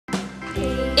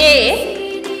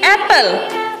A. Apple.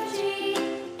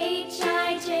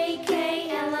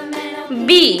 B.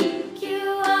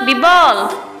 Ball.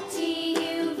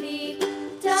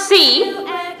 C.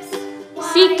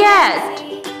 Cat.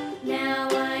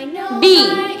 D.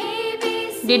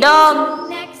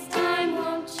 Dog.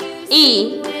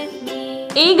 E.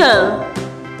 Eagle.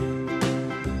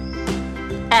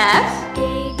 F.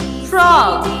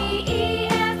 Frog.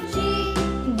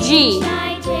 G.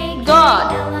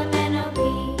 God.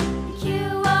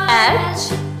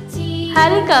 H.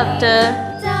 Helicopter.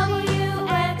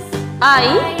 I.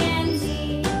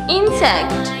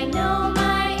 Insect.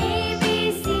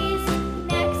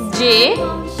 J.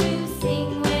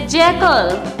 Jackal.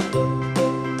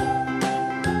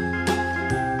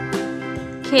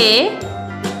 K.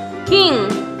 King.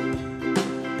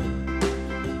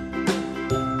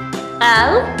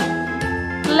 L.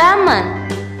 Lemon.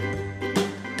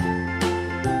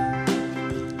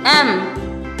 M.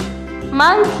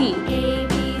 Monkey.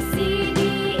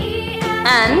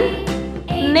 N.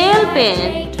 Nail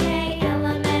paint.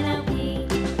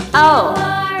 O.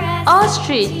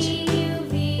 Ostrich.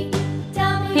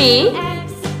 P.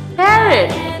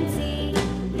 Parrot.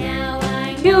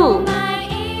 Q.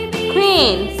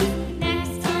 Queen.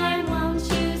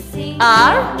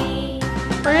 R.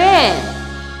 Rain.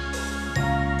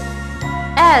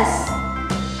 S.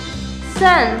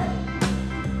 Sun.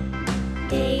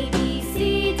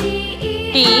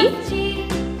 T.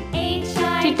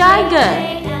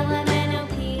 Tiger.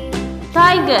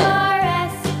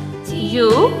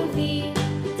 U.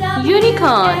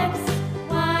 Unicorn.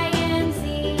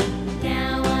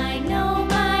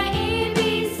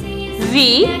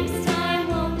 V.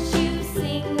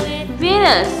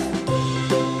 Venus.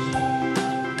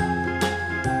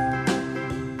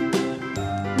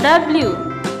 W.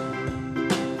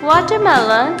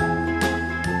 Watermelon.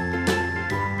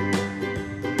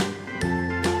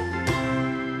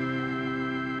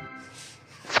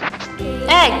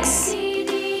 X.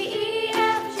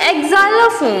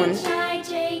 Xylophone.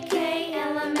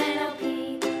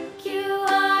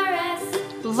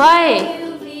 Y.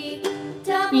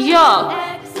 York.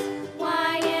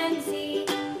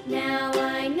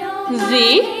 Z.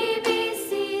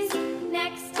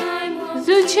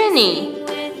 Zucchini.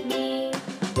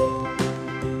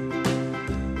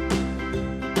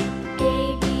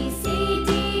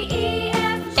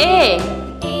 A.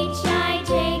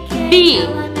 B.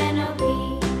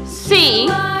 C.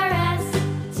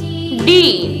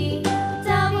 D.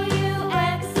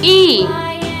 E.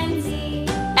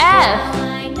 F.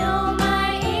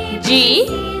 G.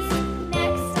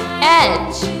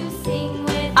 H.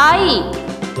 I.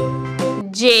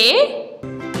 J.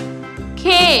 K.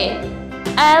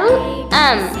 L.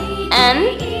 M. N.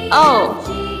 O.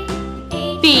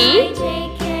 P.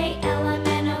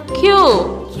 Q.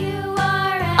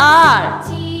 R.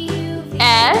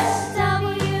 S.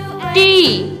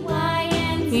 T.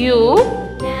 U.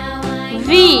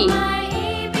 V.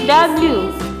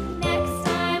 W.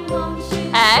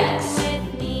 X.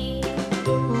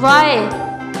 Y.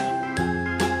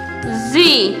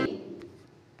 Z.